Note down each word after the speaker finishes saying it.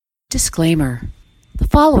Disclaimer. The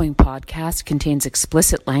following podcast contains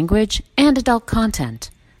explicit language and adult content.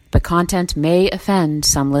 The content may offend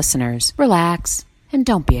some listeners. Relax and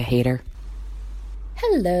don't be a hater.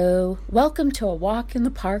 Hello. Welcome to a Walk in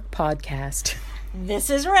the Park podcast. This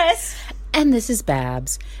is Riss. And this is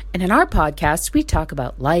Babs. And in our podcast, we talk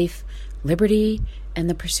about life, liberty, and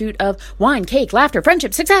the pursuit of wine, cake, laughter,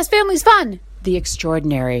 friendship, success, families, fun. The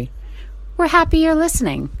extraordinary. We're happy you're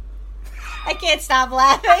listening. I can't stop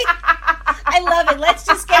laughing. I love it. Let's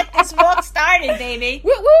just get this walk started, baby.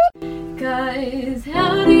 Woo woo! Guys,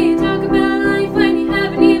 how do you talk about life when you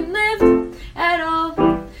haven't even lived at all?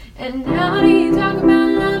 And how do you talk about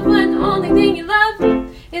love when the only thing you love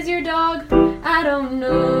is your dog? I don't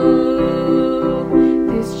know.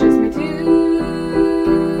 This just my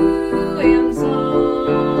 2 a.m.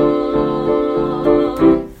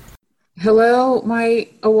 song. Hello, my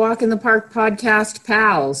A Walk in the Park podcast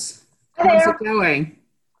pals. How's it going?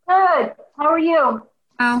 Good. How are you? Oh,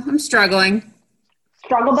 I'm struggling.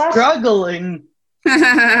 Struggle bus? Struggling.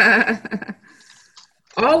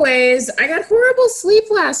 Always. I got horrible sleep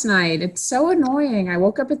last night. It's so annoying. I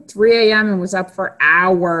woke up at 3 a.m. and was up for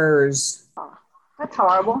hours. That's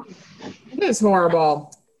horrible. It is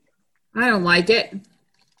horrible. I don't like it.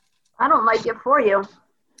 I don't like it for you.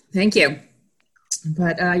 Thank you.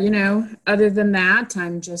 But, other than that,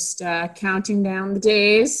 I'm just counting down the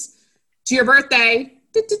days to your birthday.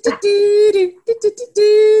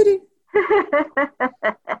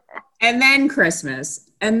 And then Christmas.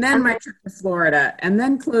 And then my trip to Florida. And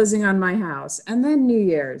then closing on my house. And then New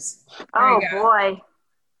Year's. Oh, boy.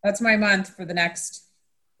 That's my month for the next...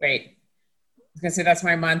 Wait. I was going to say that's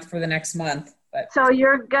my month for the next month. But So are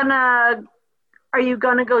you gonna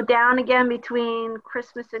go down again between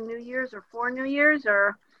Christmas and New Year's or for New Year's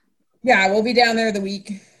or? yeah, we'll be down there the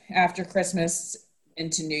week after Christmas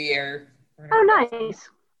into New Year. Oh, nice.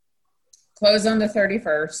 Close on the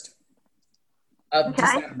 31st of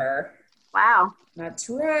December. Wow. That's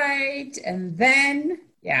right. And then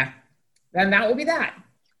that will be that.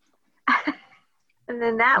 And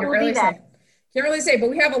then that will be that. Can't really say, but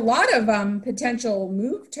we have a lot of potential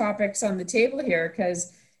move topics on the table here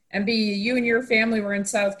because, MB, you and your family were in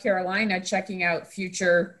South Carolina checking out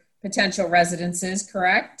future potential residences,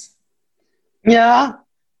 correct? Yeah.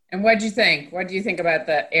 And what do you think? What do you think about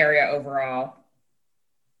the area overall?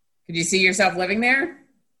 Could you see yourself living there?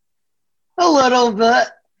 A little bit.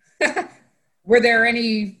 Were there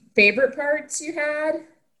any favorite parts you had?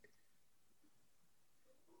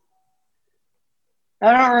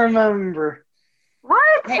 I don't remember. What?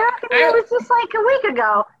 Hey, How come it was just like a week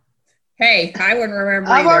ago? Hey, I wouldn't remember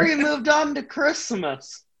I've either. already moved on to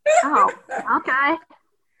Christmas. Oh, okay.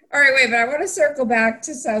 All right, wait, but I want to circle back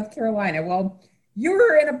to South Carolina. Well, you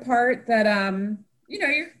were in a part that,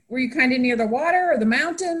 were you kind of near the water or the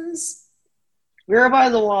mountains? We were by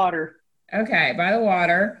the water. Okay, by the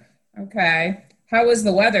water. Okay. How was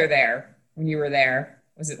the weather there when you were there?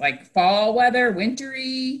 Was it like fall weather,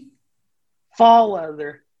 wintry? Fall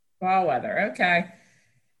weather. Fall weather, okay.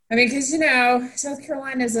 I mean, because, South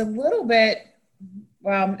Carolina is a little bit,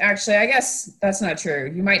 well, actually, I guess that's not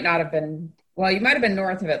true. You might not have been, well, you might have been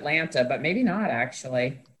north of Atlanta, but maybe not,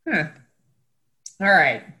 actually. Huh. All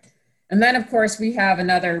right. And then, of course, we have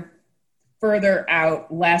another further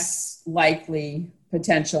out, less likely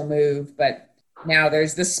potential move, but now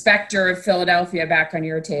there's the specter of Philadelphia back on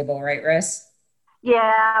your table, right, Riss?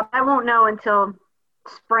 Yeah, I won't know until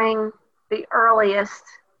spring, the earliest,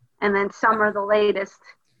 and then summer, the latest.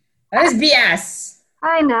 That is BS.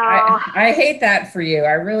 I know. I hate that for you.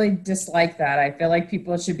 I really dislike that. I feel like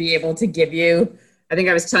people should be able to give you, I think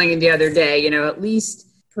I was telling you the other day, at least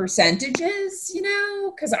percentages,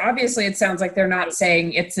 because obviously it sounds like they're not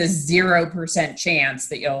saying it's a 0% chance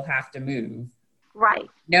that you'll have to move. Right.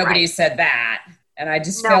 Nobody right. said that. And I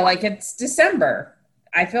just feel like it's December.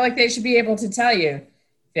 I feel like they should be able to tell you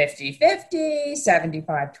 50-50,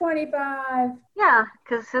 75-25. Yeah,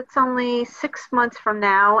 because it's only 6 months from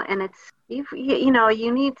now, and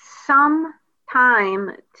you need some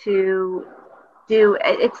time to do.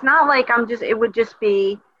 It's not like it would just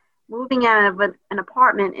be moving out of an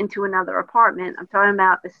apartment into another apartment. I'm talking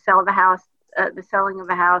about the selling of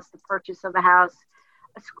a house, the purchase of a house,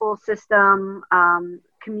 a school system,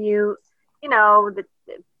 commute.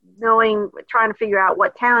 Trying to figure out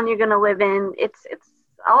what town you're going to live in. It's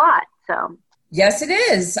a lot. So yes, it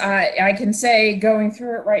is. I can say going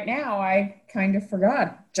through it right now, I kind of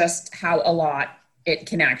forgot just how a lot it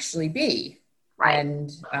can actually be. Right.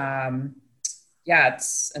 And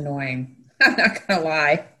it's annoying. I'm not gonna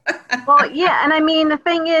lie. Well, yeah, and I mean the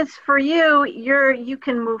thing is, for you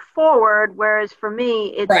can move forward, whereas for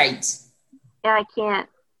me, it's right. I can't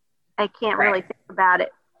I can't Right. really think about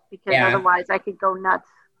it because Yeah. otherwise I could go nuts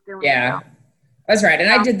doing Yeah, so. that's right. And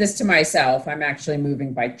I did this to myself. I'm actually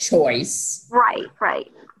moving by choice. Right.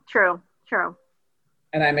 True.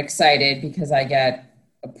 And I'm excited because I get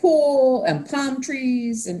a pool and palm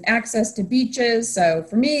trees and access to beaches. So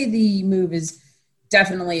for me, the move is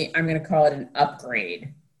definitely, I'm going to call it an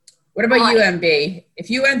upgrade. What about you, Right. MB? If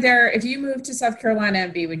you went there, if you moved to South Carolina,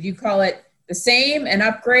 MB, would you call it the same, an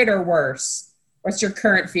upgrade, or worse? What's your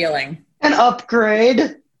current feeling? An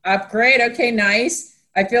upgrade. Upgrade. Okay, nice.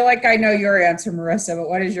 I feel like I know your answer, Marissa, but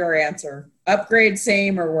what is your answer? Upgrade,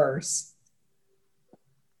 same, or worse?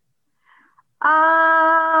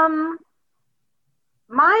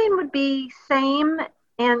 Mine would be same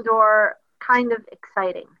and or kind of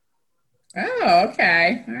exciting. Oh,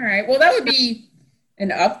 okay. All right. Well, that would be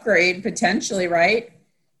an upgrade potentially, right?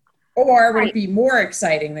 Or would it Right. be more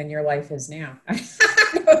exciting than your life is now? I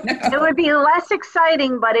don't It know. would be less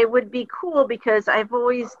exciting, but it would be cool because I've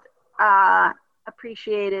always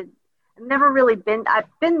appreciated.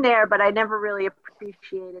 I've been there, but I never really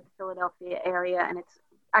appreciated the Philadelphia area, and it's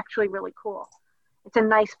actually really cool. It's a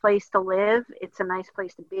nice place to live. It's a nice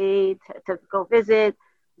place to be, to go visit.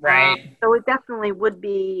 Right. So it definitely would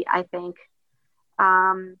be, I think.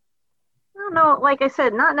 I don't know, like I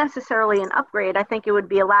said, not necessarily an upgrade. I think it would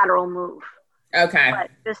be a lateral move, Okay. but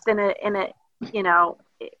just in a you know,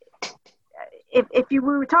 if you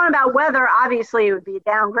were talking about weather, obviously it would be a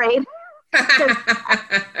downgrade.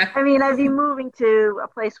 I mean, I'd be moving to a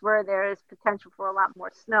place where there is potential for a lot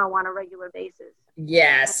more snow on a regular basis.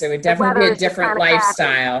 Yes, it would The definitely weather be a is just different kinda crappy.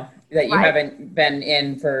 lifestyle that you Right. haven't been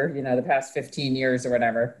in for, the past 15 years or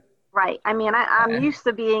whatever. Right. I mean, I'm Yeah. used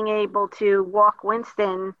to being able to walk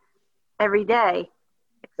Winston every day,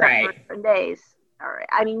 except for Right. certain days. All right.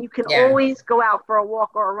 I mean, you can Yeah. always go out for a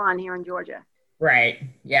walk or a run here in Georgia. Right.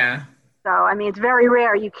 Yeah. So, I mean, it's very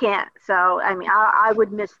rare you can't. So, I mean, I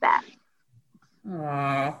would miss that.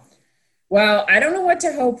 Aw. Well, I don't know what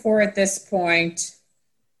to hope for at this point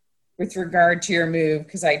with regard to your move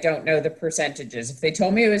because I don't know the percentages. If they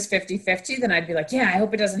told me it was 50-50, then I'd be like, yeah, I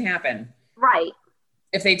hope it doesn't happen. Right.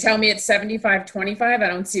 If they tell me it's 75-25, I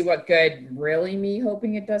don't see what good really me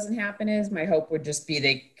hoping it doesn't happen is. My hope would just be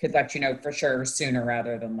they could let you know for sure sooner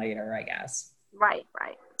rather than later, I guess. Right.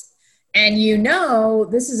 And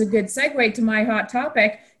this is a good segue to my hot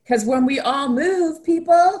topic because when we all move,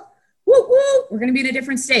 people, woo woo, we're going to be in a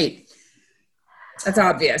different state. That's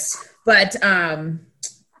obvious. But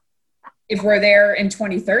if we're there in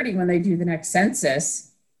 2030 when they do the next census,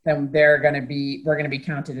 then we're going to be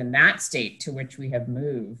counted in that state to which we have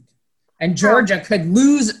moved. And Georgia could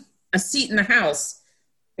lose a seat in the House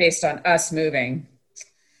based on us moving,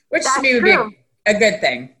 which to me would true. be a good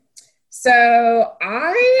thing. So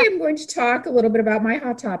I am going to talk a little bit about my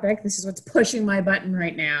hot topic. This is what's pushing my button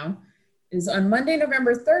right now. Is on Monday,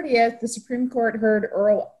 November 30th, the Supreme Court heard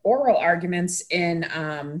oral arguments in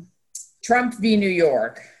Trump v. New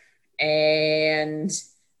York. And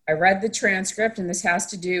I read the transcript, and this has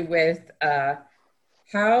to do with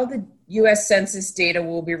how the U.S. Census data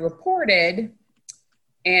will be reported.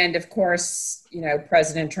 And of course,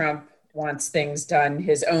 President Trump wants things done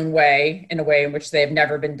his own way, in a way in which they have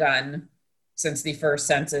never been done since the first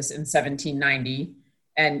census in 1790,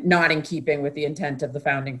 and not in keeping with the intent of the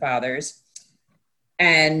Founding Fathers.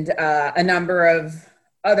 And a number of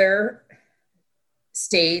other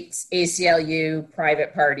states, ACLU,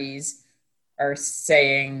 private parties, are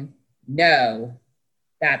saying, no,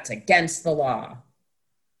 that's against the law.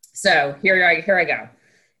 So here I go.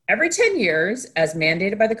 Every 10 years, as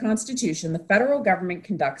mandated by the Constitution, the federal government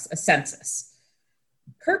conducts a census.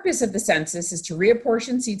 The purpose of the census is to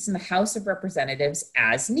reapportion seats in the House of Representatives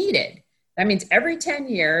as needed. That means every 10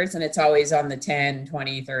 years, and it's always on the 10,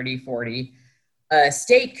 20, 30, 40, a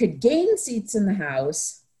state could gain seats in the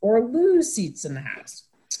House or lose seats in the House.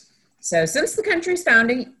 So since the country's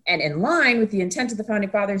founding and in line with the intent of the Founding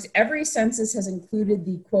Fathers, every census has included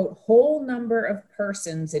the, quote, whole number of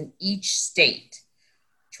persons in each state.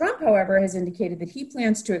 Trump, however, has indicated that he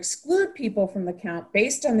plans to exclude people from the count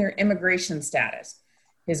based on their immigration status.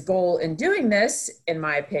 His goal in doing this, in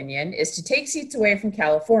my opinion, is to take seats away from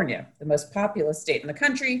California, the most populous state in the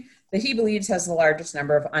country that he believes has the largest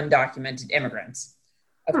number of undocumented immigrants.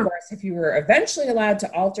 Of course, if you were eventually allowed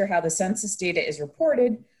to alter how the census data is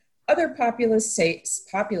reported, other populous states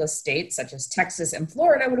such as Texas and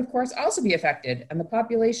Florida would, of course, also be affected, and the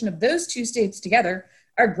population of those two states together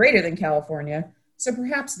are greater than California, so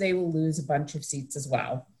perhaps they will lose a bunch of seats as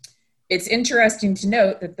well. It's interesting to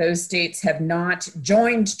note that those states have not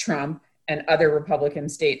joined Trump and other Republican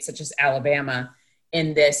states, such as Alabama,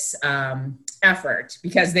 in this effort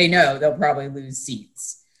because they know they'll probably lose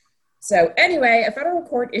seats. So anyway, a federal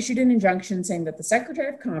court issued an injunction saying that the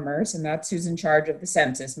Secretary of Commerce, and that's who's in charge of the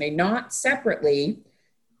census, may not separately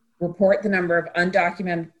report the number of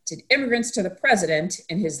undocumented immigrants to the president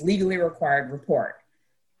in his legally required report.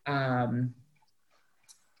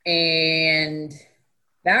 And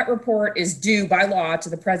that report is due by law to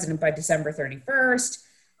the president by December 31st.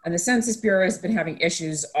 And the Census Bureau has been having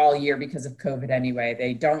issues all year because of COVID anyway.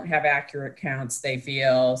 They don't have accurate counts. They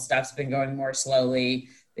feel stuff's been going more slowly.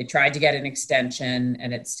 They tried to get an extension,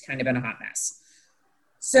 and it's kind of been a hot mess.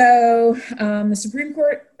 So the Supreme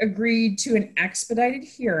Court agreed to an expedited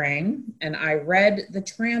hearing, and I read the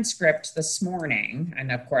transcript this morning.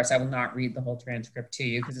 And of course, I will not read the whole transcript to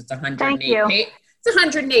you because it's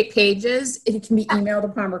 108 pages. It can be emailed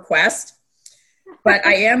upon request. But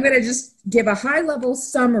I am going to just give a high-level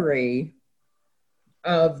summary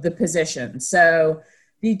of the position. So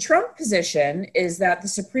the Trump position is that the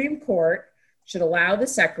Supreme Court should allow the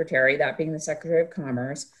secretary, that being the Secretary of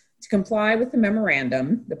Commerce, to comply with the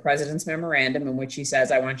memorandum, the president's memorandum, in which he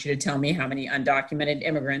says, I want you to tell me how many undocumented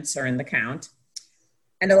immigrants are in the count,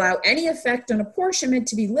 and allow any effect on apportionment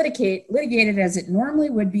to be litigated as it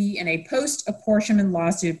normally would be in a post-apportionment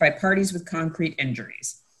lawsuit by parties with concrete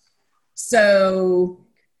injuries. So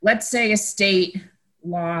let's say a state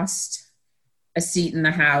lost a seat in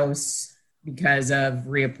the House because of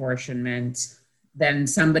reapportionment, then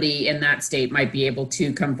somebody in that state might be able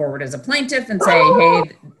to come forward as a plaintiff and say, hey,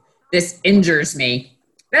 this injures me.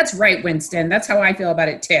 That's right, Winston. That's how I feel about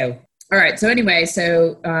it too. All right. So anyway,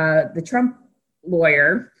 the Trump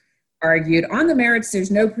lawyer argued on the merits,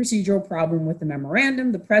 there's no procedural problem with the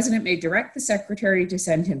memorandum. The president may direct the secretary to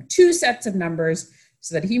send him 2 sets of numbers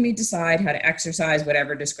so that he may decide how to exercise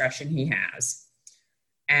whatever discretion he has.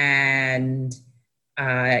 And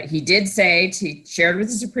he did say, he shared with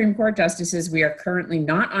the Supreme Court justices, we are currently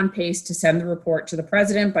not on pace to send the report to the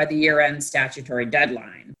president by the year-end statutory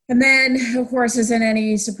deadline. And then, of course, as in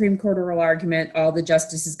any Supreme Court oral argument, all the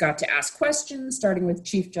justices got to ask questions, starting with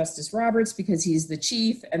Chief Justice Roberts, because he's the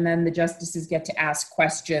chief, and then the justices get to ask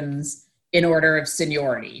questions in order of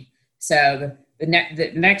seniority. So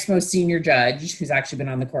the next most senior judge, who's actually been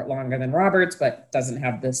on the court longer than Roberts, but doesn't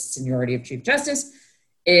have the seniority of Chief Justice,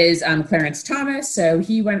 is Clarence Thomas. So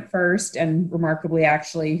he went first and remarkably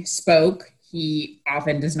actually spoke. He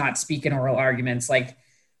often does not speak in oral arguments. Like,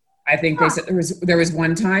 I think they said there was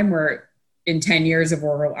one time where in 10 years of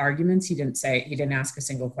oral arguments, he didn't ask a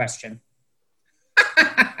single question.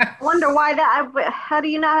 I wonder why how do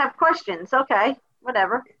you not have questions? Okay,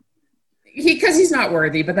 whatever. Because he's not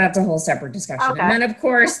worthy, but that's a whole separate discussion. Okay. And then, of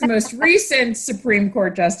course, the most recent Supreme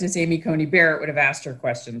Court Justice, Amy Coney Barrett, would have asked her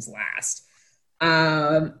questions last.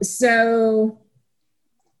 So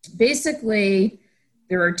basically,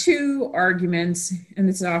 there are 2 arguments, and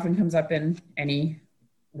this often comes up in any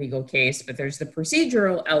legal case, but there's the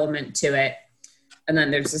procedural element to it, and then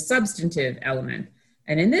there's the substantive element.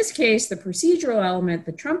 And in this case, the procedural element,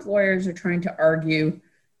 the Trump lawyers are trying to argue,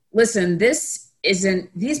 listen, these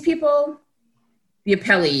people, the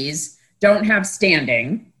appellees, don't have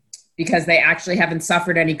standing because they actually haven't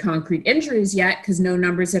suffered any concrete injuries yet because no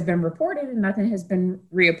numbers have been reported and nothing has been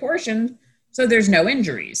reapportioned. So there's no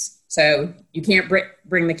injuries. So you can't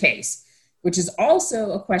bring the case, which is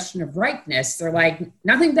also a question of ripeness. They're like,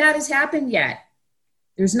 nothing bad has happened yet.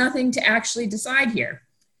 There's nothing to actually decide here.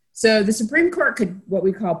 So the Supreme Court could, what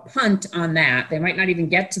we call, punt on that. They might not even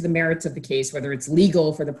get to the merits of the case, whether it's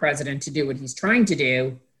legal for the president to do what he's trying to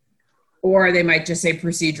do, or they might just say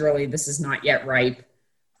procedurally, this is not yet ripe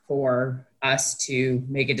for us to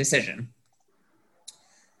make a decision.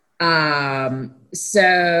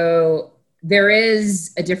 So there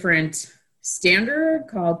is a different standard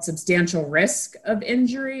called substantial risk of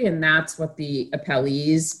injury, and that's what the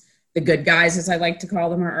appellees, the good guys, as I like to call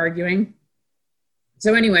them, are arguing.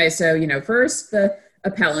 So anyway, first the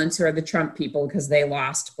appellants, who are the Trump people because they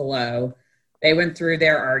lost below, they went through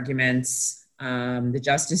their arguments. The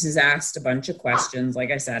justices asked a bunch of questions.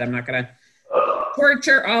 Like I said, I'm not going to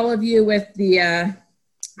torture all of you with the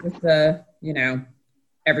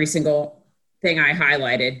every single thing I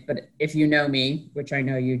highlighted. But if you know me, which I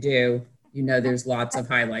know you do, you know there's lots of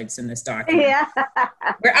highlights in this document. Yeah.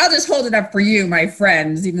 I'll just hold it up for you, my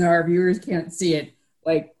friends, even though our viewers can't see it.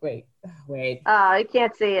 Like, wait. You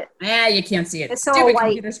can't see it. Yeah, you can't see it. It's all white.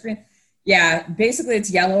 Computer screen. Yeah, basically it's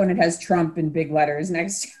yellow and it has Trump in big letters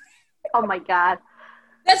next to it. Oh my God.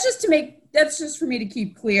 That's just for me to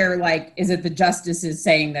keep clear, like, is it the justices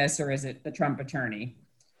saying this or is it the Trump attorney?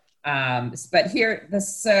 But here,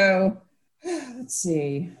 let's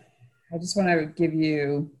see. I just want to give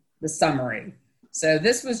you the summary. So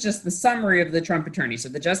this was just the summary of the Trump attorney. So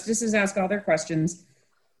the justices ask all their questions.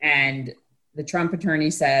 And the Trump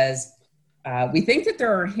attorney says, we think that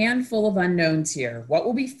there are a handful of unknowns here. What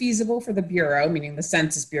will be feasible for the Bureau, meaning the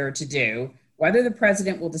Census Bureau, to do, whether the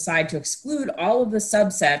president will decide to exclude all of the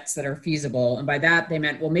subsets that are feasible. And by that, they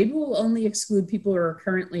meant, well, maybe we'll only exclude people who are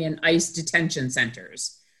currently in ICE detention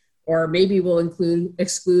centers. Or maybe we'll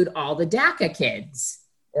exclude all the DACA kids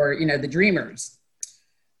or, the Dreamers.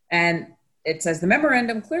 And it says the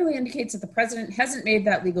memorandum clearly indicates that the president hasn't made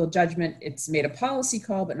that legal judgment. It's made a policy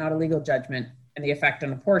call, but not a legal judgment, and the effect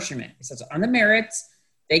on apportionment. It says on the merits,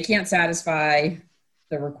 they can't satisfy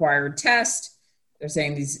the required test. They're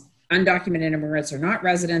saying these undocumented immigrants are not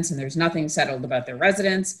residents and there's nothing settled about their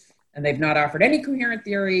residence. And they've not offered any coherent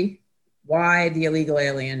theory why the illegal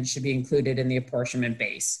aliens should be included in the apportionment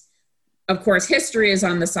base. Of course, history is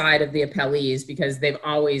on the side of the appellees because they've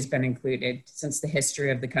always been included since the history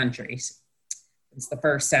of the country, since the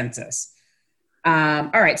first census. All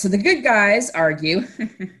right, so the good guys argue,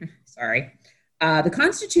 the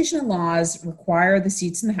constitutional laws require the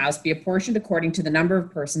seats in the House be apportioned according to the number of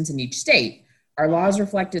persons in each state. Our laws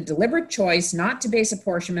reflect a deliberate choice not to base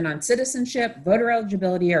apportionment on citizenship, voter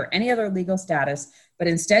eligibility, or any other legal status, but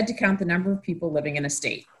instead to count the number of people living in a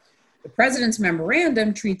state. The president's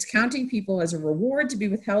memorandum treats counting people as a reward to be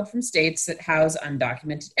withheld from states that house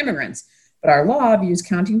undocumented immigrants. But our law views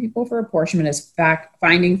counting people for apportionment as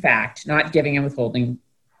finding fact, not giving and withholding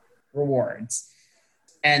rewards.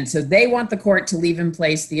 And so they want the court to leave in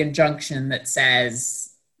place the injunction that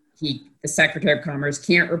says the Secretary of Commerce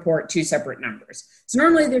can't report two separate numbers. So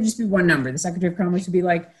normally there'd just be one number. The Secretary of Commerce would be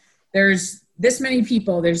like, there's this many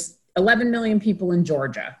people, there's 11 million people in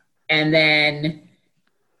Georgia. And then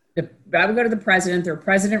that would go to the president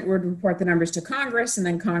would report the numbers to Congress, and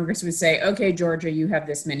then Congress would say, okay, Georgia, you have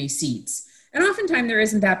this many seats. And oftentimes there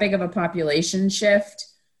isn't that big of a population shift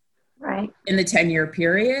in the 10-year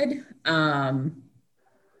period.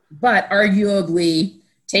 But arguably,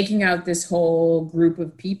 taking out this whole group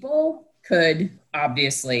of people could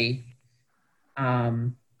obviously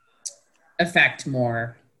affect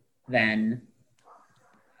more than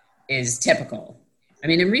is typical. I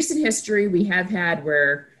mean, in recent history, we have had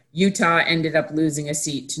where Utah ended up losing a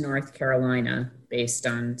seat to North Carolina based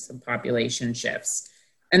on some population shifts.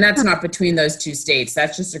 And that's not between those two states.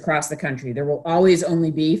 That's just across the country. There will always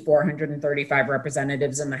only be 435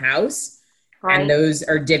 representatives in the House. Right. And those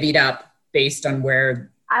are divvied up based on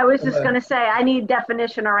where. I was just going to say, I need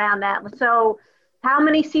definition around that. So how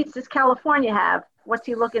many seats does California have? What's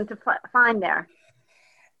he looking to find there?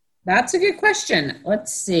 That's a good question.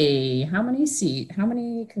 Let's see. How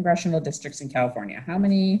many congressional districts in California? How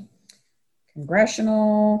many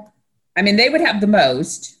congressional? I mean, they would have the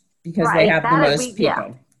most because they have the most people.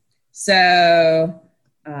 Yeah. So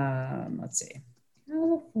let's see.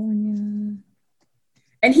 California.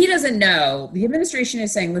 And he doesn't know. The administration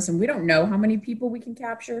is saying, listen, we don't know how many people we can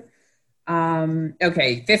capture.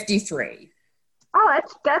 Okay, 53. Oh,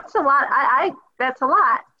 that's a lot. That's a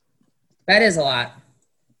lot. That is a lot.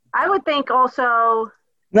 I would think also.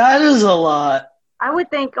 That is a lot. I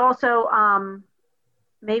would think also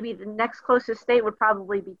maybe the next closest state would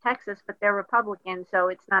probably be Texas, but they're Republican, so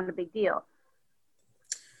it's not a big deal.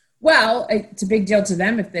 Well, it's a big deal to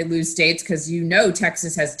them if they lose states because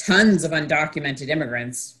Texas has tons of undocumented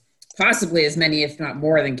immigrants, possibly as many, if not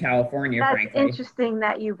more, than California, frankly. That's interesting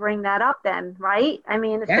that you bring that up then, right? I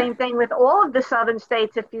mean, the same thing with all of the southern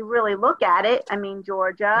states, if you really look at it. I mean,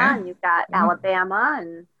 Georgia, and you've got Alabama.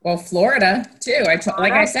 And well, Florida, too.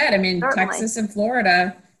 Like I said, I mean, certainly. Texas and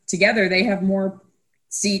Florida, together, they have more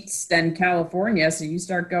seats than California. So you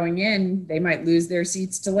start going in, they might lose their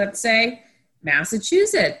seats to, let's say,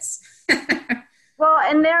 Massachusetts. Well,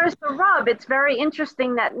 and there's the rub. It's very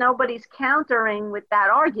interesting that nobody's countering with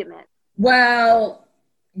that argument. Well,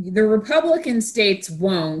 the Republican states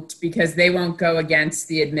won't because they won't go against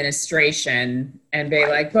the administration and be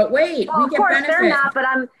like, but wait, we get benefits. Of course they're not, but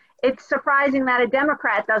it's surprising that a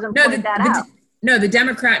Democrat doesn't point that out. No, the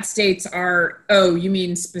Democrat states are, you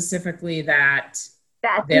mean specifically that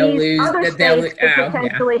they'll these lose, other that states could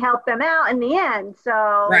potentially help them out in the end. So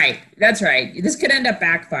right, that's right. This could end up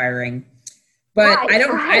backfiring, but I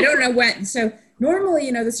don't know when. So normally,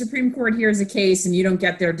 the Supreme Court hears a case and you don't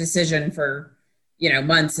get their decision for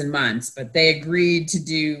months and months. But they agreed to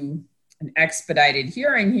do an expedited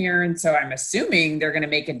hearing here, and so I'm assuming they're going to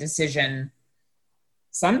make a decision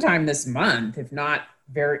sometime this month, if not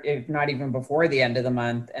even before the end of the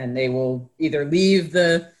month, and they will either leave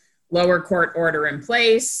the lower court order in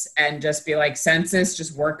place and just be like, census,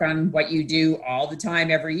 just work on what you do all the time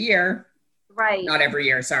every year. Right. Not every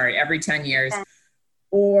year, sorry, every 10 years. Okay.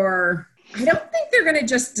 Or I don't think they're going to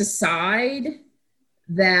just decide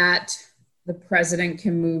that the president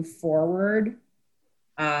can move forward.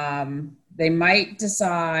 They might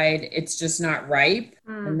decide it's just not ripe.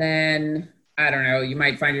 And then, I don't know, you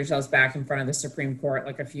might find yourselves back in front of the Supreme Court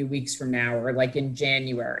like a few weeks from now or like in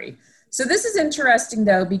January. So this is interesting,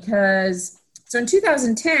 though, because so in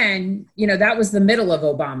 2010, that was the middle of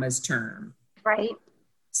Obama's term. Right.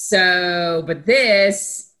 So, but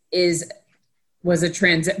this was a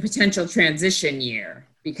potential transition year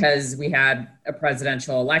because we had a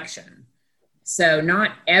presidential election. So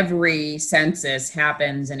not every census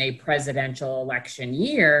happens in a presidential election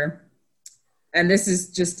year. And this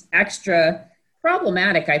is just extra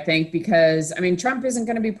problematic, I think, because, Trump isn't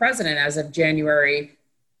going to be president as of January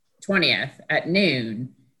 20th at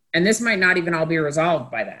noon. And this might not even all be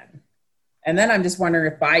resolved by then. And then I'm just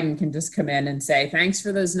wondering if Biden can just come in and say, thanks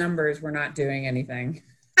for those numbers, we're not doing anything.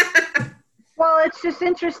 Well, it's just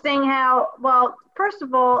interesting first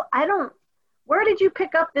of all, where did you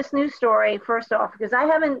pick up this news story, first off? Because I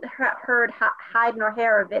haven't heard hide nor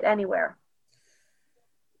hair of it anywhere.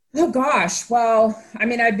 Oh, gosh. Well,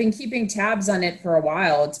 I've been keeping tabs on it for a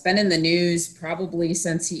while. It's been in the news probably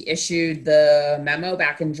since he issued the memo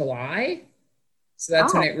back in July. So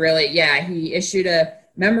that's when it really, he issued a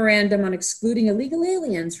memorandum on excluding illegal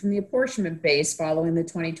aliens from the apportionment base following the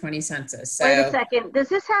 2020 census. So, wait a second. Does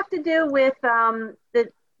this have to do with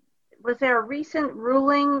was there a recent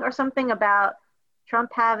ruling or something about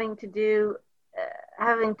Trump having to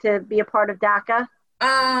be a part of DACA?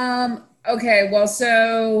 Okay, well,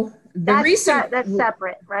 so that's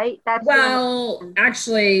separate, right?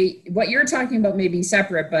 Actually, what you're talking about may be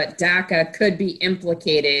separate, but DACA could be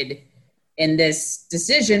implicated in this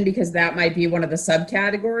decision because that might be one of the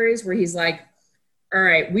subcategories where he's like, all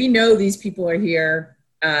right, we know these people are here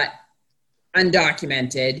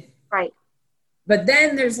undocumented. Right. But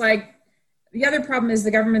then there's the other problem is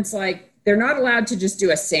the government's they're not allowed to just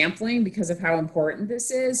do a sampling because of how important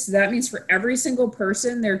this is. So that means for every single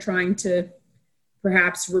person they're trying to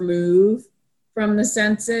perhaps remove from the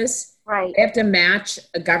census, right, they have to match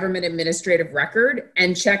a government administrative record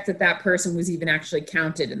and check that person was even actually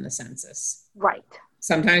counted in the census. Right.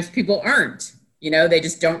 Sometimes people aren't, they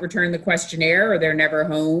just don't return the questionnaire or they're never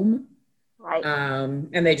home. Right.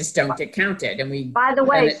 And they just don't get counted. By the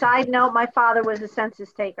way, side note, my father was a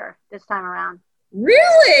census taker this time around.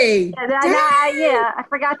 Really? I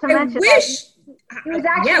forgot to mention that. He was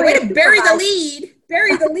actually way to bury the lead.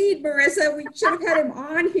 Bury the lead, Marissa. We should have had him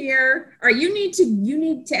on here. All right, you need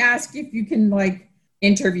to ask if you can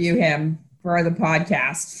interview him for the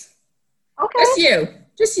podcast. Okay.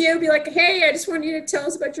 Just you. Be like, hey, I just want you to tell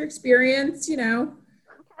us about your experience. Okay.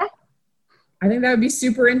 I think that would be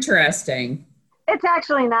super interesting. It's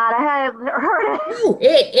actually not. I have heard it. No,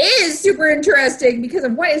 it is super interesting because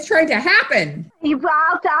of what is trying to happen.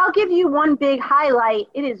 I'll give you one big highlight.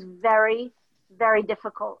 It is very, very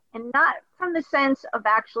difficult. And not from the sense of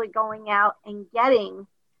actually going out and getting,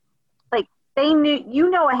 they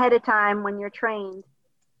knew, ahead of time when you're trained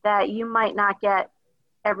that you might not get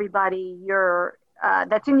everybody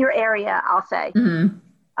that's in your area, I'll say. Mm-hmm.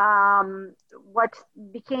 What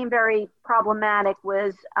became very problematic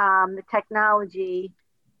was the technology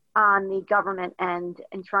on the government end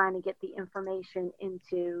and trying to get the information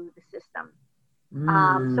into the system.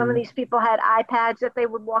 Some of these people had iPads that they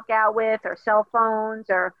would walk out with or cell phones,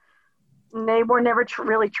 or they were never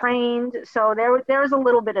really trained. So there was a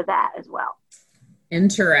little bit of that as well.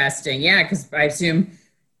 Interesting. Yeah, because I assume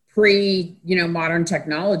modern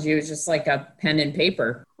technology was just like a pen and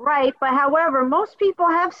paper. Right, but however, most people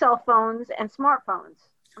have cell phones and smartphones.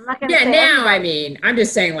 I'm not going to say now, I'm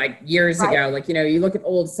just saying years ago, you look at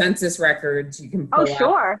old census records, you can pull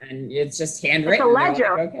up and it's just handwritten. It's a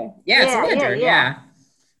ledger. Okay. Yeah, it's a ledger, yeah.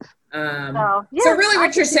 So really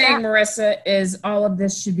what you're saying, Marissa, is all of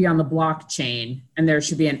this should be on the blockchain and there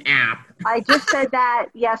should be an app. I just said that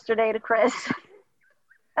yesterday to Chris.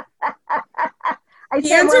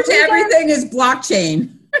 The answer to everything is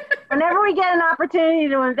blockchain. Whenever we get an opportunity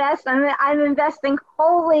to invest, I'm investing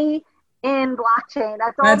wholly in blockchain.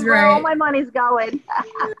 That's where all my money's going.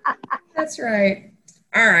 That's right.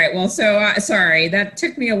 All right. Well, so sorry, that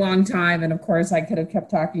took me a long time. And of course, I could have kept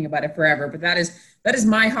talking about it forever. But that is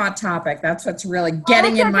my hot topic. That's what's really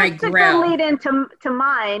getting in my grill. Lead into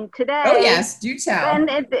mine today. Oh, yes. Do tell. And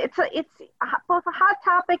it's both a hot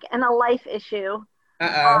topic and a life issue.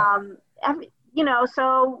 Uh-oh.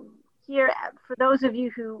 So here, for those of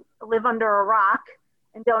you who live under a rock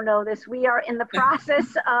and don't know this, we are in the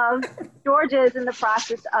process of, Georgia is in the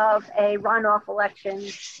process of a runoff election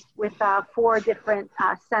with 4 different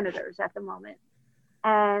senators at the moment.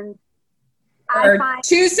 And there are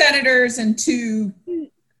 2 senators and 2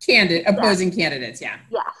 opposing candidates, yeah.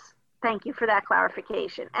 Yes. Thank you for that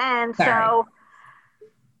clarification. And Sorry. so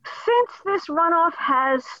since this runoff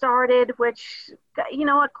has started, which, you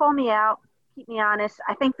know what, call me out, keep me honest,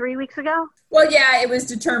 I think 3 weeks ago. Well, yeah, it was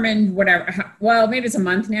determined, whatever. Well, maybe it's a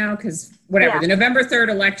month now, because whatever. Yeah. The November 3rd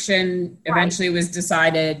election eventually was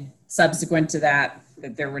decided subsequent to that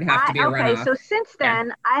there would have to be a runoff. Okay, so since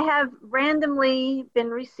then, I have randomly been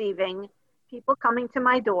receiving people coming to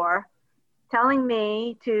my door telling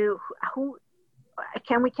me who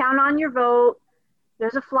can we count on your vote?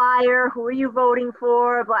 There's a flyer. Who are you voting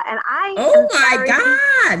for? Blah, and I Oh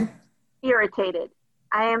my God! Irritated.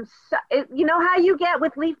 I am so, you know how you get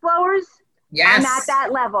with leaf blowers? Yes. I'm at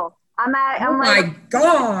that level. Oh I'm my like,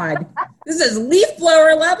 God! This is leaf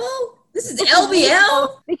blower level. This is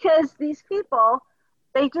LBL. Because these people,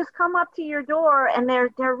 they just come up to your door and they're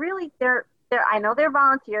I know they're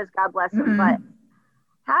volunteers, God bless them, but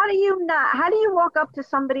how do you walk up to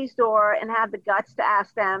somebody's door and have the guts to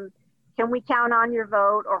ask them, can we count on your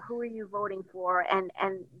vote, or who are you voting for? And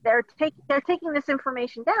they're taking this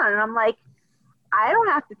information down, and I'm like, I don't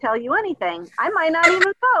have to tell you anything. I might not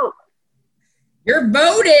even vote. You're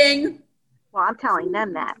voting. Well, I'm telling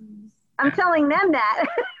them that.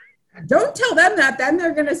 Don't tell them that. Then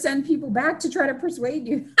they're going to send people back to try to persuade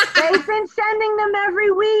you. They've been sending them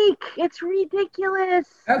every week. It's ridiculous.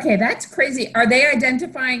 Okay, that's crazy. Are they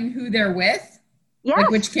identifying who they're with? Yes. Like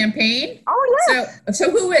which campaign? Oh, yes.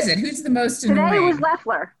 So who is it? Who's the most annoying? Today it was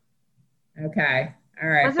Loeffler. Okay. All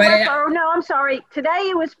right. Was it Loeffler? No, I'm sorry. Today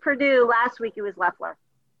it was Perdue. Last week it was Loeffler.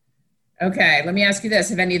 Okay. Let me ask you this.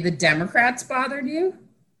 Have any of the Democrats bothered you?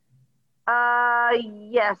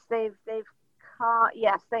 Yes,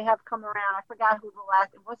 yes, they have come around. I forgot who the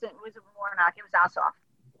last, it wasn't Warnock, it was Ossoff.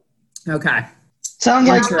 Okay. Sounds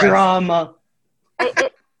like drama.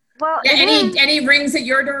 Any rings at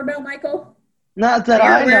your doorbell, Michael? Not that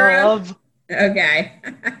I know of. Okay.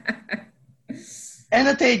 And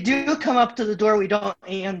if they do come up to the door, we don't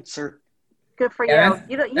answer. Good for Yeah,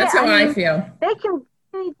 you. That's how I feel. They can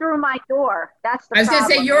see through my door. That's the I was going to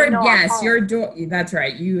say your door. That's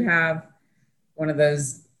right. You have one of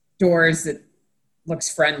those doors that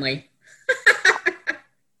looks friendly.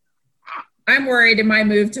 I'm worried in my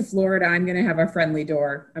move to Florida, I'm going to have a friendly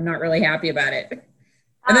door. I'm not really happy about it.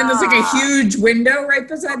 And then there's like a huge window right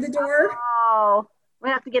beside the door. Oh, we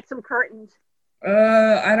have to get some curtains.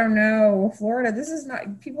 I don't know. Florida, this is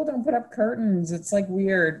not, people don't put up curtains. It's like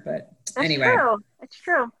weird, but anyway. It's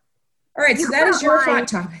true. All right, so that is your hot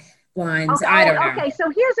topic. Blinds. Okay, I don't know. Okay,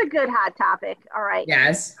 so here's a good hot topic. All right.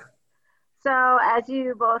 Yes. So as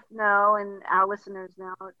you both know, and our listeners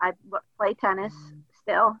know, I play tennis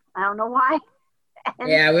still. I don't know why. And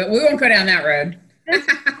yeah, we won't go down that road. This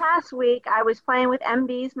past week, I was playing with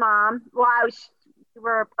MB's mom. Well,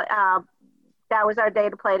 that was our day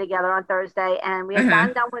to play together on Thursday, and we had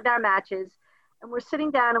gotten done with our matches, and we're sitting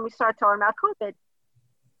down, and we start talking about COVID.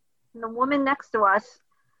 And the woman next to us,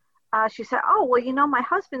 she said, oh, well, you know, my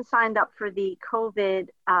husband signed up for the COVID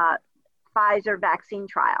Pfizer vaccine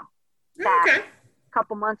trial back a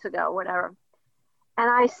couple months ago, whatever. And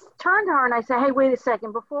I turned to her and I said, hey, wait a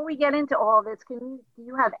second. Before we get into all this, do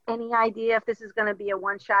you have any idea if this is going to be a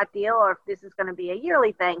one-shot deal or if this is going to be a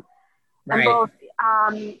yearly thing? Right. And both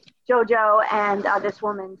JoJo and this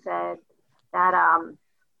woman said that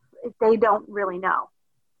they don't really know.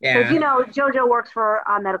 Yeah. Because, you know, JoJo works for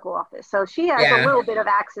a medical office, so she has a little bit of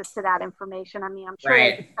access to that information. I mean, I'm sure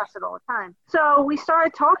they discuss it all the time. So we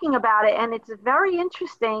started talking about it, and it's very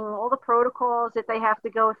interesting, all the protocols that they have to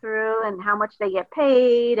go through and how much they get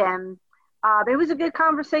paid. And it was a good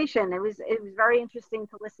conversation. It was very interesting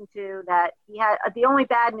to listen to. That he had the only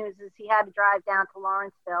bad news is he had to drive down to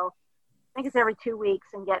Lawrenceville. I think it's every 2 weeks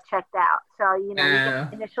and get checked out. So, you know, you get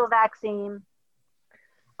the initial vaccine.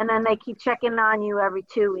 And then they keep checking on you every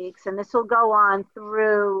 2 weeks. And this will go on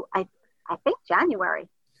through, I think, January.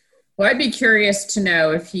 Well, I'd be curious to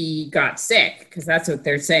know if he got sick, because that's what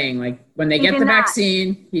they're saying. Like, when they get the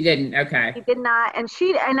vaccine, he didn't. Okay. He did not. And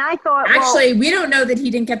I thought, actually, we don't know that he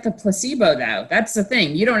didn't get the placebo, though. That's the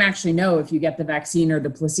thing. You don't actually know if you get the vaccine or the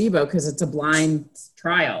placebo because it's a blind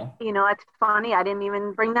trial. You know, it's funny. I didn't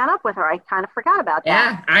even bring that up with her. I kind of forgot about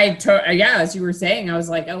that. Yeah, as you were saying, I was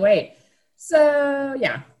like, oh, wait. So,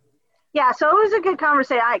 yeah. Yeah, so it was a good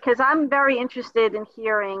conversation because I'm very interested in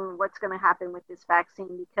hearing what's going to happen with this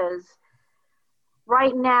vaccine, because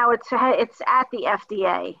right now it's at the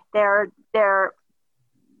FDA. They're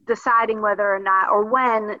deciding whether or not or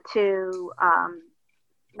when to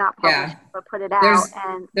not publish but put it out.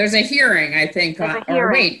 There's a hearing, I think.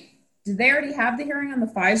 Wait, did they already have the hearing on the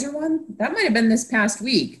Pfizer one? That might have been this past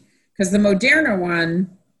week, because the Moderna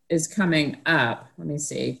one is coming up. Let me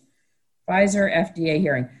see. Pfizer FDA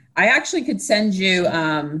hearing. I actually could send you,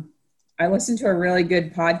 I listened to a really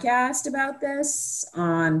good podcast about this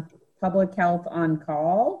on Public Health on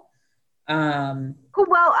Call.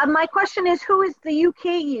 My question is, who is the UK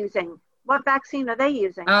using? What vaccine are they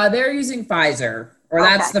using? They're using Pfizer, or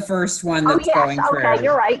that's the first one that's going through. Okay,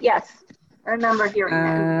 you're right. Yes, I remember hearing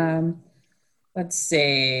that. Let's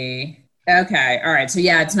see. Okay, all right. So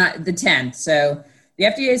yeah, it's not the 10th. So the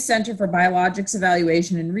FDA's Center for Biologics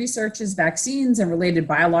Evaluation and Research's Vaccines and Related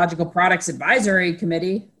Biological Products Advisory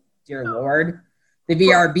Committee, dear Lord, the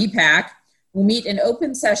VRBPAC, will meet in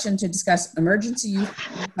open session to discuss emergency use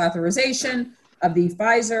authorization of the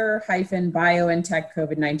Pfizer-BioNTech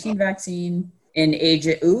COVID-19 vaccine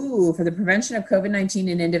for the prevention of COVID-19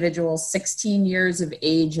 in individuals 16 years of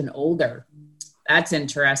age and older. That's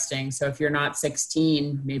interesting. So if you're not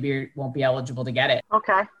 16, maybe you won't be eligible to get it.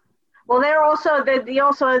 Okay. Well, they're also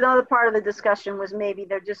another part of the discussion was maybe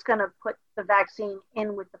they're just going to put the vaccine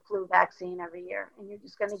in with the flu vaccine every year, and you're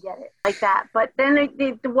just going to get it like that. But then I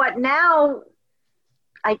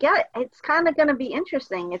get it. It's kind of going to be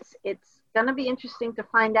interesting. It's going to be interesting to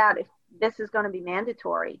find out if this is going to be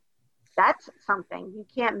mandatory. That's something you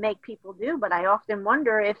can't make people do, but I often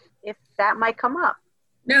wonder if that might come up.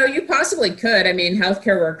 No, you possibly could. I mean,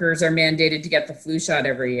 healthcare workers are mandated to get the flu shot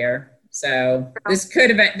every year. So this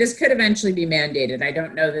could eventually be mandated. I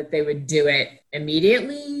don't know that they would do it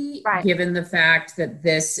immediately, given the fact that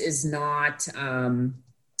this is not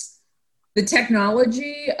the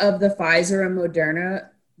technology of the Pfizer and Moderna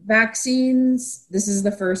vaccines. This is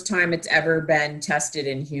the first time it's ever been tested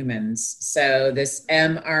in humans. So this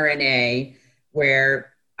mRNA,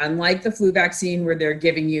 where unlike the flu vaccine where they're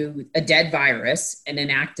giving you a dead virus, an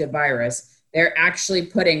inactive virus, they're actually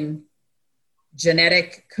putting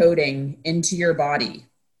genetic coding into your body.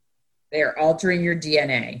 They're altering your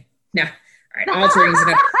DNA. Now, all right,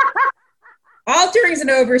 altering is an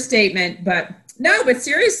overstatement, but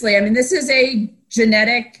seriously, I mean, this is a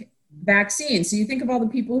genetic vaccine. So you think of all the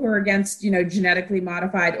people who are against, genetically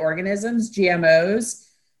modified organisms, GMOs.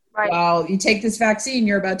 Right. Well, you take this vaccine,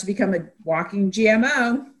 you're about to become a walking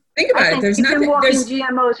GMO. Think about it. There's nothing. There's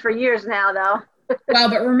GMOs for years now, though. Well,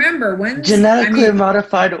 but remember when genetically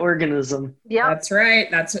modified organism. Yeah, that's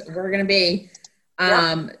right. That's what we're going to be.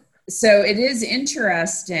 So it is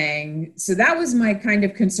interesting. So that was my kind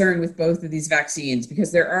of concern with both of these vaccines,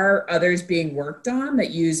 because there are others being worked on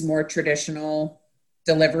that use more traditional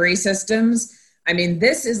delivery systems. I mean,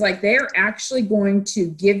 this is like they're actually going to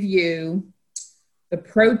give you the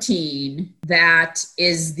protein that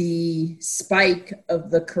is the spike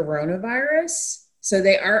of the coronavirus. So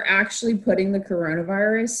they are actually putting the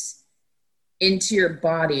coronavirus into your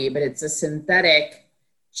body, but it's a synthetic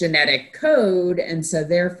genetic code. And so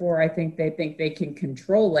therefore, I think they can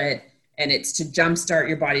control it, and it's to jumpstart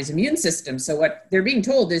your body's immune system. So what they're being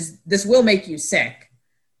told is this will make you sick.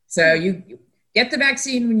 So you get the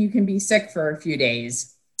vaccine when you can be sick for a few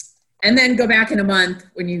days, and then go back in a month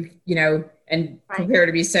when and prepare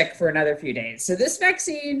to be sick for another few days. So this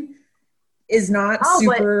vaccine is not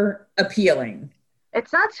super appealing.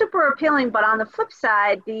 It's not super appealing, but on the flip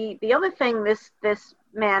side, the other thing this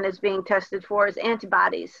man is being tested for is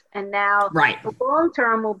antibodies. And now the long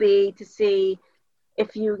term will be to see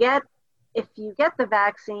if you get the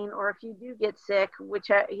vaccine, or if you do get sick, which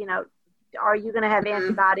are you going to have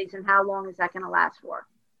antibodies, and how long is that going to last for?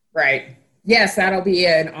 Right. Yes, that'll be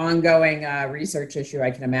an ongoing research issue, I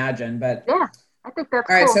can imagine. But yeah, I think that's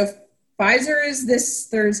all right. Cool. So Pfizer is this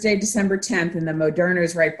Thursday, December 10th, and the Moderna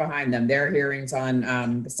is right behind them. Their hearing's on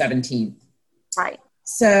the 17th. Right.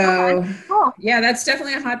 So, cool. Yeah, that's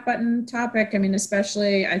definitely a hot button topic. I mean,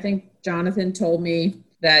 especially, I think Jonathan told me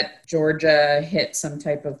that Georgia hit some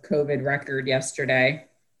type of COVID record yesterday.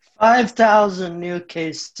 5,000 new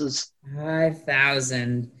cases.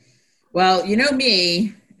 5,000. Well, you know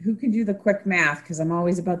me. Who can do the quick math? Because I'm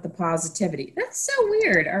always about the positivity. That's so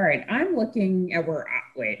weird. All right, I'm looking at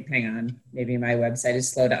wait, hang on. Maybe my website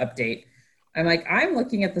is slow to update. I'm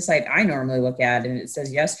looking at the site I normally look at, and it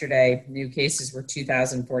says yesterday new cases were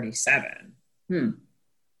 2,047.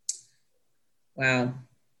 Wow.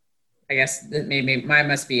 I guess that maybe mine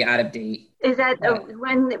must be out of date. Is that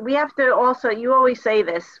when we have to also, you always say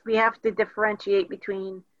this, we have to differentiate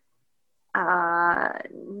between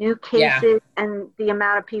new cases and the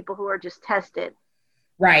amount of people who are just tested.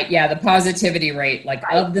 Right. Yeah. The positivity rate,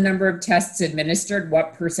 of the number of tests administered,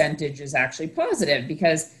 what percentage is actually positive?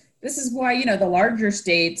 Because this is why, the larger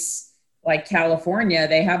states like California,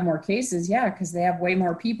 they have more cases. Yeah. Because they have way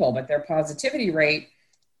more people, but their positivity rate,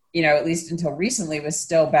 at least until recently, was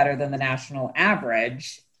still better than the national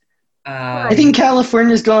average. I think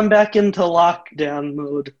California's going back into lockdown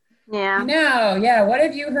mode. I know. Yeah. What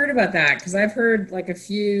have you heard about that? Because I've heard like a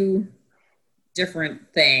few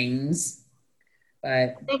different things, but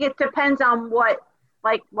I think it depends on what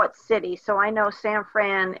city. So I know San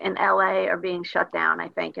Fran and LA are being shut down, I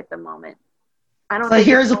think, at the moment. I don't So think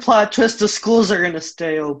here's a plot twist: the schools are going to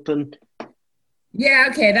stay open. yeah,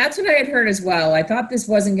 okay, that's what I had heard as well. I thought this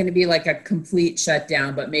wasn't going to be like a complete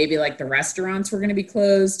shutdown, but maybe like the restaurants were going to be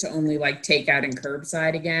closed to only like takeout and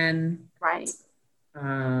curbside again. right.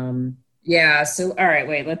 Yeah, so all right,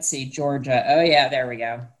 wait, let's see. Georgia. Oh yeah, there we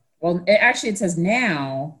go. Well, it says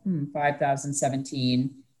now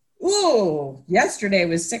 5,017. Ooh, yesterday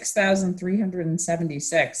was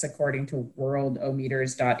 6,376 according to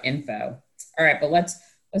worldometers.info. All right, but let's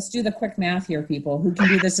do the quick math here, people. Who can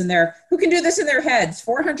do this in their heads?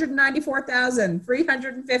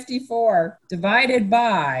 494,354 divided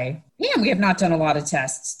by, damn, we have not done a lot of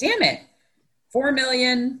tests. Damn it.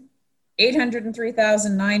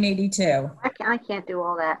 4,803,982. I can't do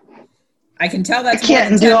all that. I can tell I that's more than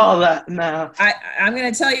can't 10. do all that now. I'm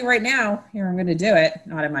going to tell you right now. Here, I'm going to do it.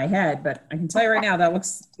 Not in my head, but I can tell you right now that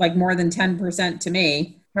looks like more than 10% to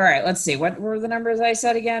me. All right, let's see. What were the numbers I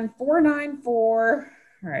said again? 494.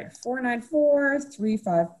 All right,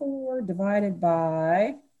 494,354 divided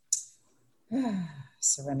by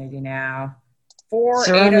Serenity now.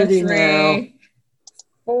 Serenity 4,803.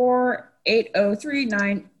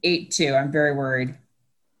 4,803,982. I'm very worried.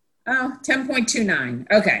 Oh,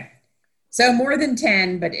 10.29. Okay. So more than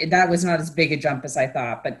 10, but that was not as big a jump as I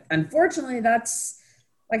thought. But unfortunately, that's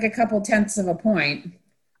like a couple tenths of a point.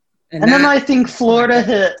 And then I think Florida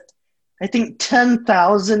hit,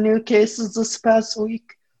 10,000 new cases this past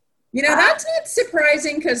week. You know, that's not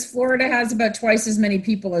surprising because Florida has about twice as many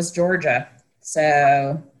people as Georgia.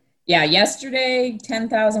 So, yeah, yesterday,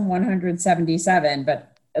 10,177.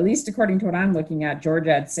 But at least according to what I'm looking at,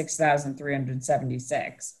 Georgia had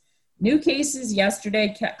 6,376. New cases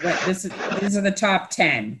yesterday, these are the top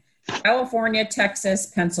 10. California, Texas,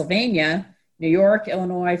 Pennsylvania, New York,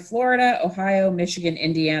 Illinois, Florida, Ohio, Michigan,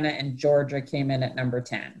 Indiana, and Georgia came in at number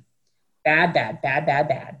 10. Bad.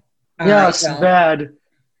 Yeah, it's bad.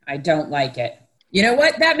 I don't like it. You know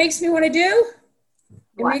what that makes me want to do?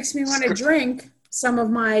 It What? makes me want to drink some of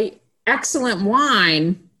my excellent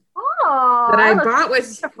wine Oh, that I looks bought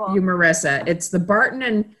with wonderful. you, Marissa. It's the Barton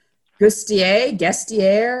and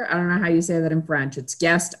Guestier. I don't know how you say that in French. It's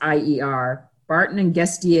Guest, I-E-R. Barton and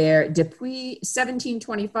Guestier, depuis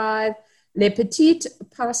 1725, Les Petites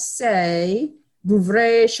Passées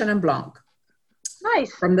Vouvray Chenin Blanc.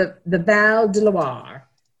 Nice. From the Val de Loire.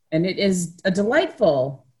 And it is a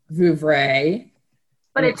delightful Vouvray.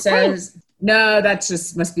 But And it's no, that's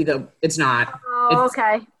just must be it's not. Oh,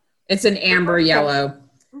 okay. It's an amber yellow.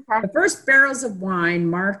 Okay. The first barrels of wine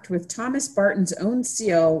marked with Thomas Barton's own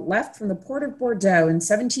seal left from the port of Bordeaux in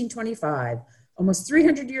 1725. Almost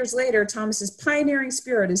 300 years later, Thomas's pioneering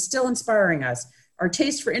spirit is still inspiring us. Our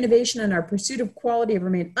taste for innovation and our pursuit of quality have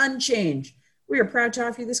remained unchanged. We are proud to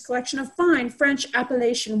offer you this collection of fine French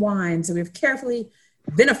appellation wines that we have carefully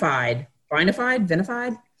vinified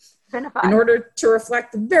in order to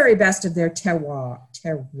reflect the very best of their terroir.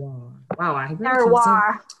 Wow, I really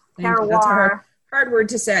Terroir. That's a hard word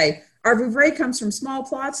to say. Our Vouvray comes from small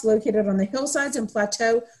plots located on the hillsides and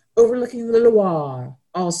plateau overlooking the Loire,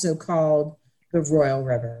 also called the Royal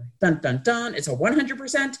River. Dun, dun, dun. It's a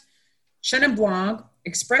 100% Chenin Blanc,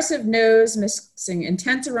 expressive nose mixing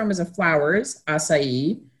intense aromas of flowers,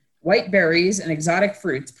 acai, white berries, and exotic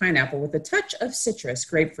fruits, pineapple, with a touch of citrus,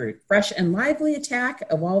 grapefruit. Fresh and lively attack,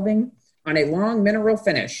 evolving on a long mineral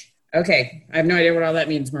finish. Okay, I have no idea what all that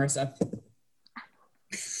means, Marissa.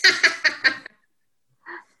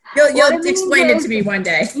 You'll explain it to me one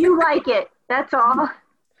day. You like it. That's all.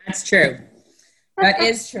 That's true. That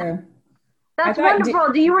is true. That's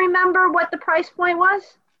wonderful. Do you remember what the price point was?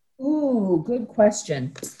 Ooh, good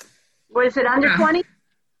question. Was it under 20?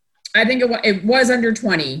 I think it was under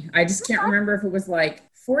 20. I just can't remember if it was like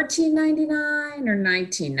 $14.99 or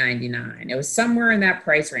 $19.99. It was somewhere in that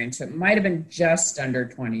price range. So it might have been just under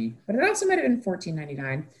 20, but it also might have been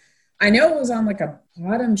 $14.99. I know it was on like a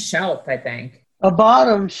bottom shelf, I think. A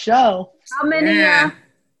bottom shelf. How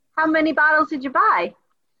many bottles did you buy?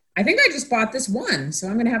 I think I just bought this one. So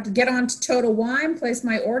I'm going to have to get on to Total Wine, place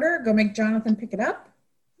my order, go make Jonathan pick it up.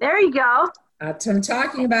 There you go. That's what I'm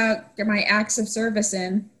talking about. Get my acts of service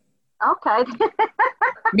in. Okay.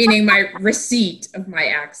 Meaning my receipt of my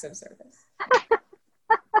acts of service.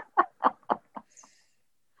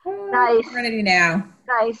 Nice. I'm ready now.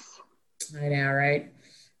 Nice. I know, right?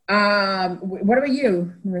 What about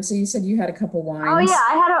you, Marissa? You said you had a couple wines. Oh yeah,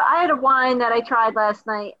 I had a wine that I tried last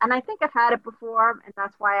night, and I think I've had it before, and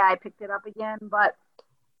that's why I picked it up again. But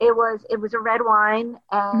It was a red wine,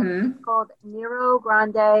 and it's called Nero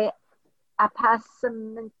Grande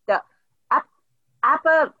Appassimento.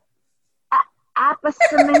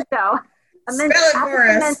 Appassimento.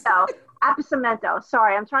 Appassimento.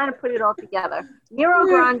 Sorry, I'm trying to put it all together. Nero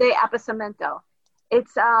Grande Appassimento.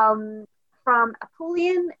 It's from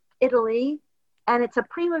Apulian, Italy, and it's a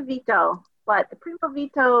Primo Vito. But the Primo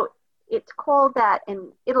Vito, it's called that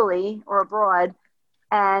in Italy or abroad,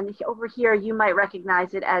 and over here you might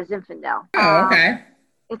recognize it as Zinfandel. Oh, okay.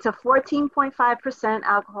 It's a 14.5%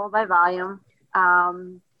 alcohol by volume.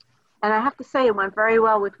 And I have to say, it went very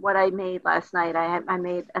well with what I made last night. I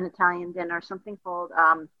made an Italian dinner, something called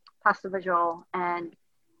pasta fagioli, and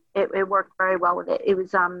it worked very well with it. It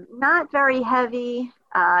was not very heavy.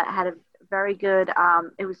 It had a very good,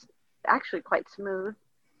 it was actually quite smooth.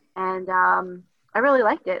 And I really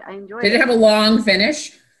liked it. I enjoyed it. Did it have a long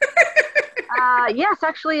finish? Yes,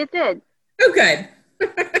 actually it did. Oh, good.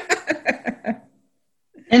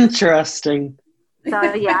 Interesting.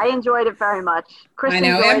 So, yeah, I enjoyed it very much. Chris I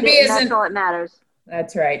know. enjoyed MB it, and that's all that matters.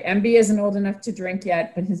 That's right. MB isn't old enough to drink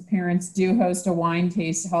yet, but his parents do host a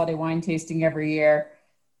holiday wine tasting every year.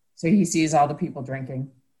 So he sees all the people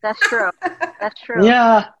drinking. That's true. That's true.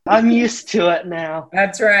 Yeah, I'm used to it now.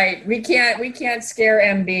 That's right. We can't scare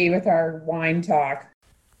MB with our wine talk.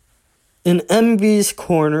 In MB's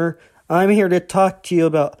Corner, I'm here to talk to you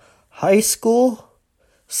about high school,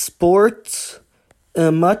 sports,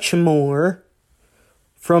 and much more.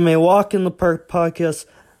 From a Walk in the Park podcast,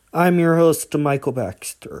 I'm your host, Michael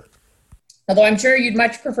Baxter. Although I'm sure you'd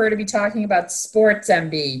much prefer to be talking about sports,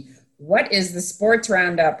 MB. What is the sports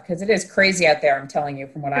roundup? Because it is crazy out there, I'm telling you,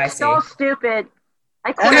 from what I see. It's so stupid.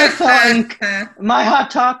 NFL my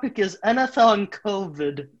hot topic is NFL and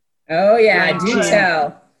COVID. Oh, yeah, do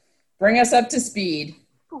tell. Bring us up to speed.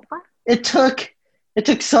 It took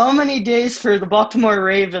so many days for the Baltimore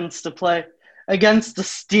Ravens to play against the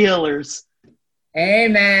Steelers.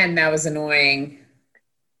 Amen. That was annoying.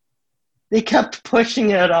 They kept pushing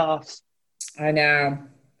it off. I know.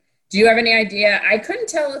 Do you have any idea? I couldn't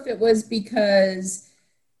tell if it was because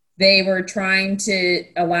they were trying to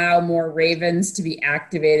allow more Ravens to be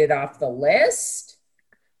activated off the list,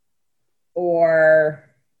 or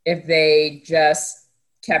if they just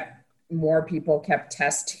more people kept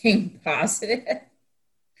testing positive.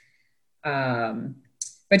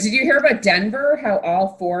 But did you hear about Denver, how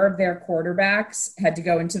all 4 of their quarterbacks had to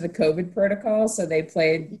go into the COVID protocol? So they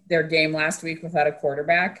played their game last week without a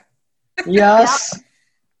quarterback. Yes.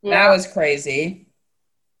 That was crazy.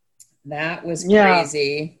 That was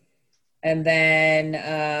crazy. And then,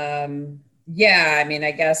 I mean,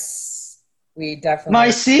 I guess we definitely... My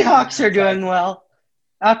Seahawks are doing well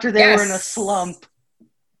after they were in a slump.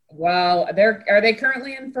 Well, are they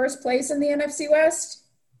currently in first place in the NFC West?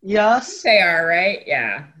 Yes. They are, right?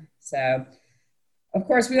 Yeah. So, of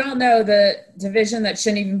course, we all know the division that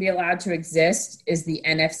shouldn't even be allowed to exist is the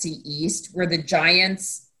NFC East, where the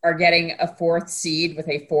Giants are getting a 4th seed with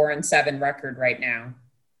a 4-7 record right now.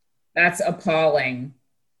 That's appalling.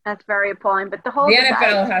 That's very appalling. But the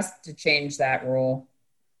NFL has to change that rule.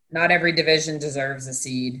 Not every division deserves a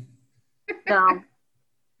seed. No,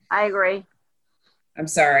 I agree. I'm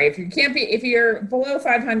sorry. If you're below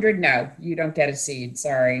 500, no, you don't get a seed.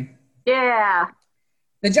 Sorry. Yeah.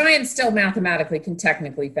 The Giants still mathematically can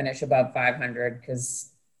technically finish above 500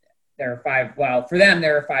 because there are for them,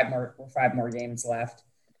 there are 5 more games left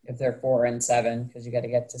if they're 4-7 because you got to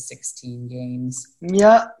get to 16 games.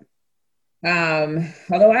 Yeah.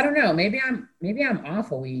 Although I don't know, maybe I'm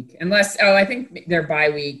off a week unless, I think their bye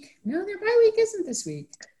week. No, their bye week isn't this week.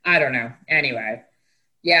 I don't know. Anyway.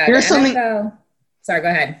 Yeah. Here's something. Sorry, go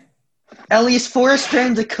ahead. At least 4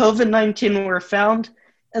 strains of COVID-19 were found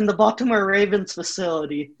in the Baltimore Ravens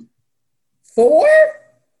facility. 4?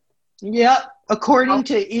 Yeah, according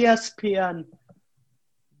to ESPN.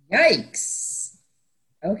 Yikes.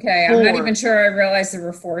 Okay, 4. I'm not even sure I realized there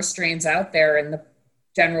were 4 strains out there in the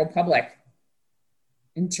general public.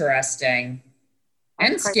 Interesting.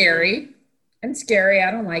 And scary.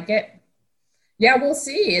 I don't like it. Yeah, we'll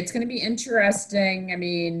see. It's going to be interesting. I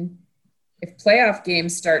mean, if playoff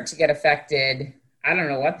games start to get affected, I don't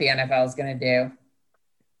know what the NFL is going to do.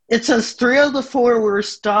 It says 3 of the 4 were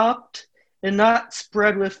stopped and not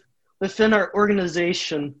spread within our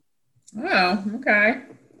organization. Oh, okay.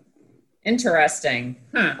 Interesting.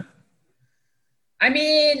 Huh. I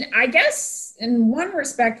mean, I guess in one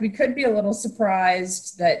respect, we could be a little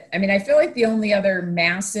surprised that, I feel like the only other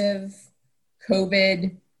massive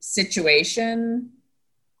COVID situation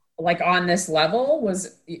like on this level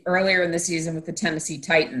was earlier in the season with the Tennessee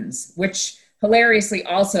Titans, which hilariously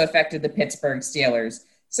also affected the Pittsburgh Steelers.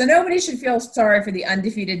 So nobody should feel sorry for the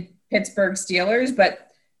undefeated Pittsburgh Steelers, but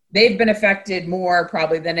they've been affected more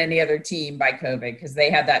probably than any other team by COVID because they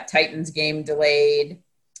had that Titans game delayed.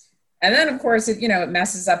 And then, of course, it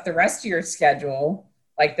messes up the rest of your schedule.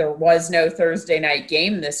 Like there was no Thursday night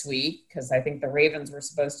game this week because I think the Ravens were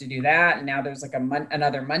supposed to do that. And now there's like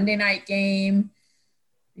another Monday night game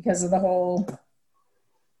because of the whole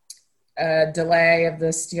delay of the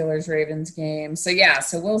Steelers-Ravens game.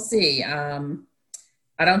 So we'll see.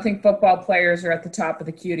 I don't think football players are at the top of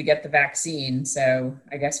the queue to get the vaccine. So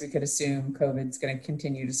I guess we could assume COVID's going to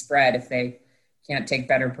continue to spread if they can't take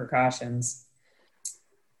better precautions.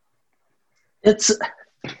 It's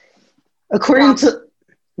according to,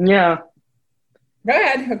 yeah. Go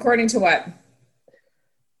ahead. According to what?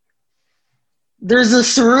 There's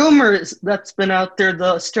this rumor that's been out there.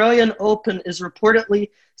 The Australian Open is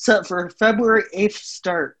reportedly set for February 8th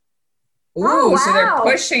start. Ooh, wow. So they're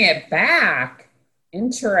pushing it back.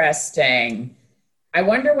 Interesting. I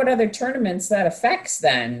wonder what other tournaments that affects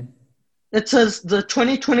then. It says the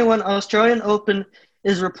 2021 Australian Open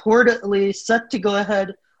is reportedly set to go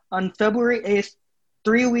ahead on February 8th,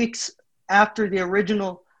 3 weeks after the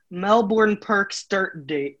original Melbourne Park start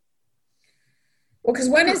date. Well, because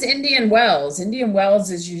when is Indian Wells? Indian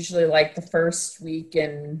Wells is usually like the first week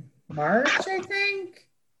in March, I think.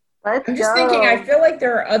 I'm just thinking, I feel like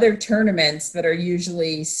there are other tournaments that are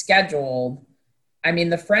usually scheduled. I mean,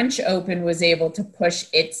 the French Open was able to push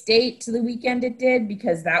its date to the weekend it did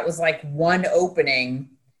because that was like one opening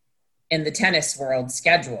in the tennis world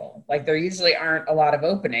schedule. Like there usually aren't a lot of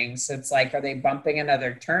openings. So it's like, are they bumping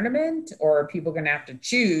another tournament or are people going to have to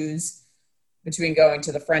choose between going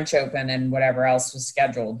to the French Open and whatever else was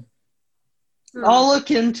scheduled? I'll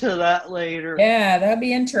look into that later. Yeah, that'd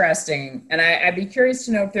be interesting. And I'd be curious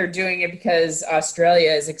to know if they're doing it because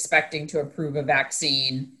Australia is expecting to approve a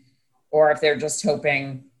vaccine or if they're just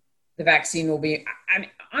hoping the vaccine will be, I mean,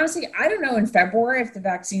 honestly, I don't know in February if the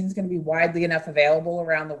vaccine is going to be widely enough available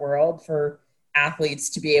around the world for athletes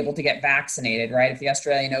to be able to get vaccinated, right? If the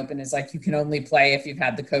Australian Open is like, you can only play if you've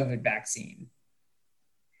had the COVID vaccine.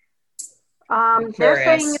 They're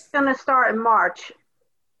saying it's going to start in March.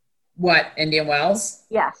 What, Indian Wells?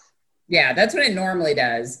 Yes. Yeah, that's what it normally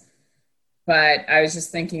does. But I was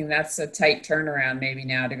just thinking that's a tight turnaround maybe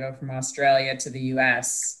now to go from Australia to the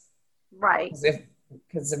U.S. Right.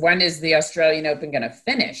 Because when is the Australian Open going to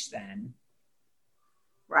finish then?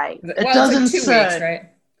 Right. Well, It doesn't it's like 2 say. weeks, right?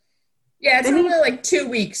 Yeah, it's only like 2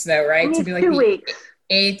 weeks though, right? To be like 2 the weeks.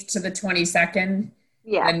 8th to the 22nd.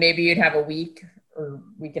 Yeah. And maybe you'd have a week or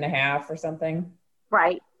week and a half or something.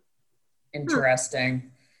 Right.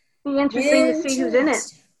 Interesting. Be interesting to see who's in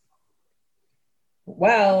it.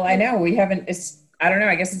 Well, I know we haven't, I don't know.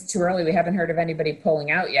 I guess it's too early. We haven't heard of anybody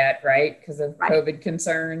pulling out yet, right? Because of COVID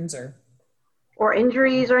concerns or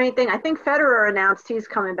injuries or anything. I think Federer announced he's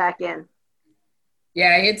coming back in.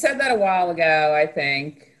 Yeah, he had said that a while ago, I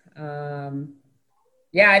think.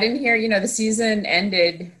 Yeah, I didn't hear, the season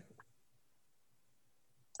ended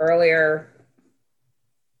earlier.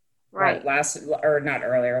 Right.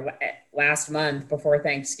 Last month before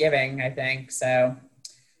Thanksgiving, I think. So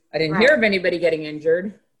I didn't hear of anybody getting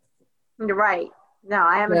injured. You're right. No,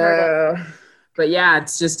 I haven't heard it. But yeah,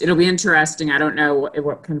 it'll be interesting. I don't know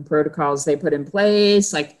what kind of protocols they put in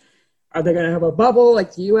place. Like, are they going to have a bubble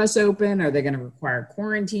like the U.S. Open? Are they going to require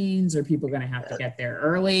quarantines? Are people going to have to get there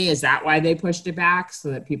early? Is that why they pushed it back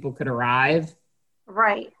so that people could arrive?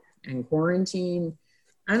 Right. And quarantine?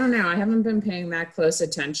 I don't know. I haven't been paying that close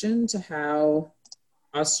attention to how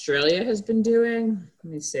Australia has been doing.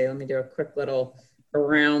 Let me see. Let me do a quick little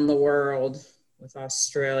around the world with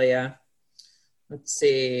Australia. Let's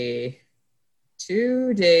see.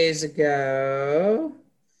 2 days ago,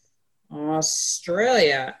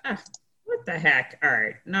 Australia. What the heck? All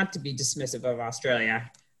right. Not to be dismissive of Australia.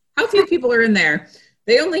 How few people are in there?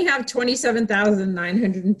 They only have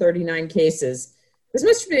 27,939 cases. This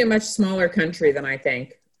must be a much smaller country than I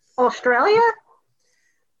think. Australia?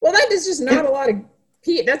 Well, that is just not a lot of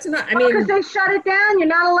people. That's not, I mean. Because they shut it down. You're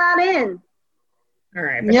not allowed in. All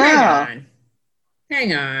right. But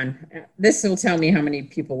Hang on. This will tell me how many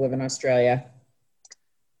people live in Australia.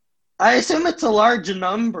 I assume it's a large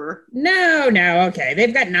number. No. Okay.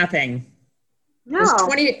 They've got nothing. No. There's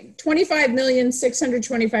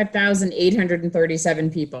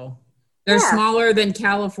 25,625,837 people. They're smaller than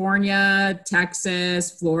California,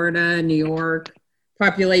 Texas, Florida, New York,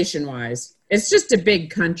 population-wise. It's just a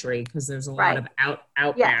big country because there's a lot of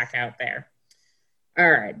outback out there. All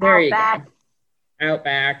right, there you go.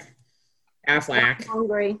 Outback, Aflac. I'm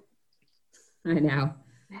hungry. I know.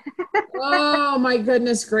 Oh my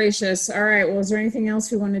goodness gracious. All right. Well, is there anything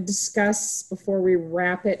else we want to discuss before we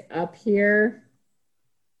wrap it up here?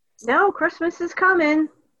 No, Christmas is coming.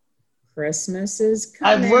 Christmas is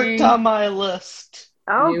coming. I've worked on my list.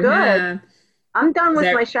 Oh, You good. have- I'm done with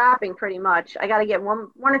There- my shopping pretty much. I got to get one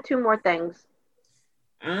or two more things.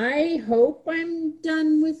 I hope I'm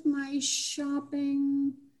done with my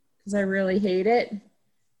shopping because I really hate it.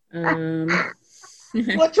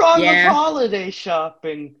 What's wrong Yeah. with holiday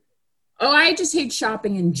shopping? Oh, I just hate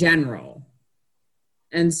shopping in general.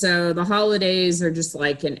 And so the holidays are just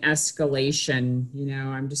like an escalation. You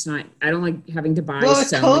know, I don't like having to buy Well, with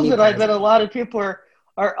so many COVID, I bet presents. a lot of people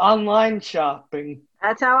are online shopping.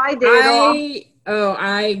 That's how I did it all.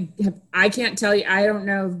 I can't tell you. I don't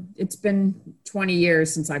know. It's been 20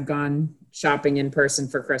 years since I've gone shopping in person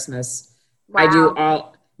for Christmas. Wow. I do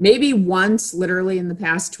maybe once literally in the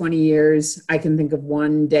past 20 years. I can think of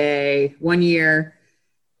one year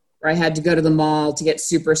where I had to go to the mall to get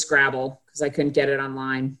Super Scrabble because I couldn't get it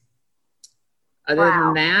online. Other Wow.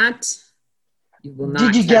 than that, you will not.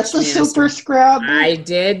 Did you get catch the me in a Super store. Scrabble? I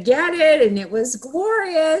did get it, and it was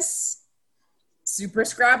glorious. Super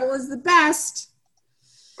Scrabble is the best.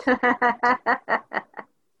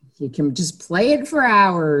 You can just play it for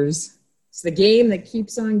hours. It's the game that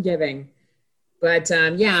keeps on giving. But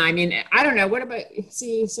yeah, I mean, I don't know. What about,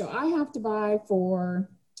 so I have to buy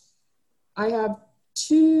I have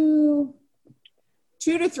two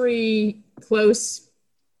to three close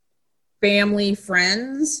family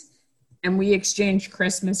friends, and we exchange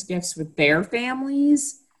Christmas gifts with their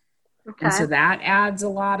families. Okay. And so that adds a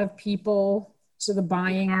lot of people to the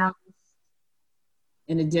buying list,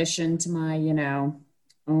 in addition to my,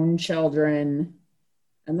 own children.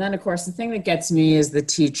 And then, of course, the thing that gets me is the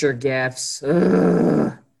teacher gifts.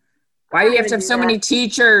 Ugh. Why do you have to have so many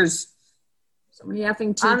teachers? So many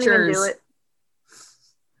effing I don't even teachers. do it.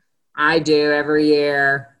 I do every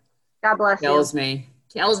year. God bless Kills you. me.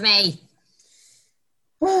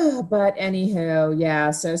 But anywho,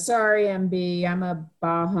 yeah. So sorry, MB. I'm a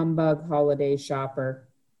bah humbug holiday shopper.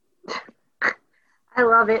 I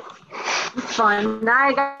love it. It's fun. Now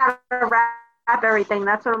I got to wrap everything.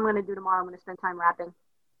 That's what I'm going to do tomorrow. I'm going to spend time wrapping.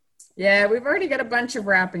 Yeah, we've already got a bunch of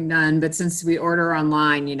wrapping done, but since we order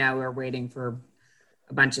online, we're waiting for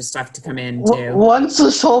a bunch of stuff to come in too. Once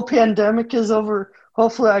this whole pandemic is over,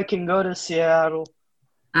 hopefully I can go to Seattle.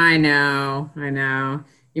 I know.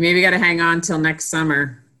 You maybe got to hang on till next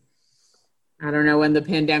summer. I don't know when the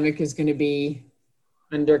pandemic is going to be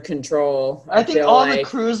under control. I think all the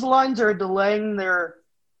cruise lines are delaying their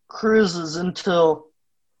cruises until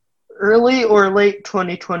early or late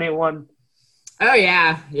 2021. Oh,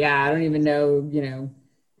 yeah. I don't even know,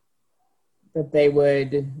 that they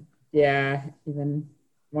would, even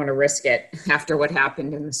want to risk it after what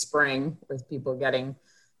happened in the spring with people getting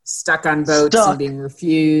stuck on boats and being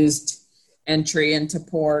refused entry into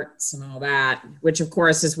ports and all that, which, of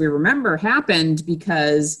course, as we remember, happened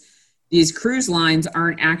because these cruise lines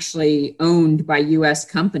aren't actually owned by U.S.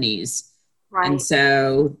 companies. Right. And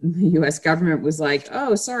so the U.S. government was like,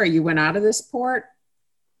 oh, sorry, you went out of this port?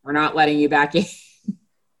 We're not letting you back in.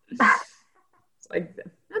 It's like,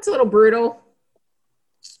 that's a little brutal.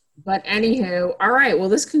 But anywho, all right, well,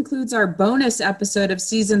 this concludes our bonus episode of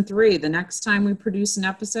season 3. The next time we produce an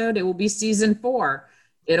episode, it will be season 4.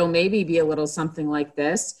 It'll maybe be a little something like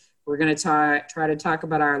this. We're going to try to talk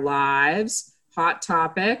about our lives, hot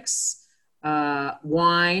topics,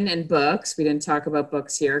 wine, and books. We didn't talk about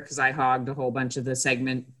books here because I hogged a whole bunch of the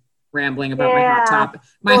segment rambling about my hot topic.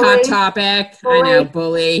 Hot topic. Bully. I know,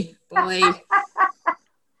 bully.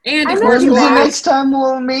 And of I know course, you When's the are. next time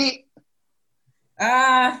we'll meet?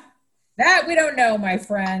 that we don't know, my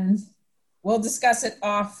friend. We'll discuss it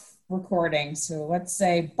off recording. So let's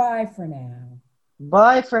say bye for now.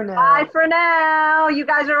 Bye for now. Bye for now. You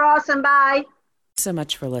guys are awesome. Bye. Thanks so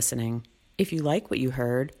much for listening. If you like what you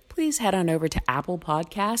heard, please head on over to Apple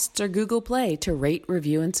Podcasts or Google Play to rate,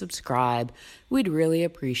 review, and subscribe. We'd really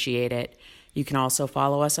appreciate it. You can also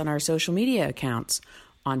follow us on our social media accounts.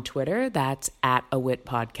 On Twitter, that's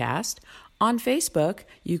 @AWitPodcast. On Facebook,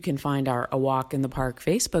 you can find our A Walk in the Park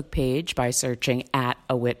Facebook page by searching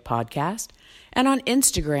 @AWitPodcast. And on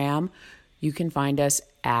Instagram, you can find us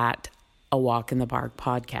at A Walk in the Park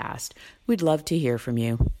Podcast. We'd love to hear from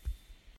you.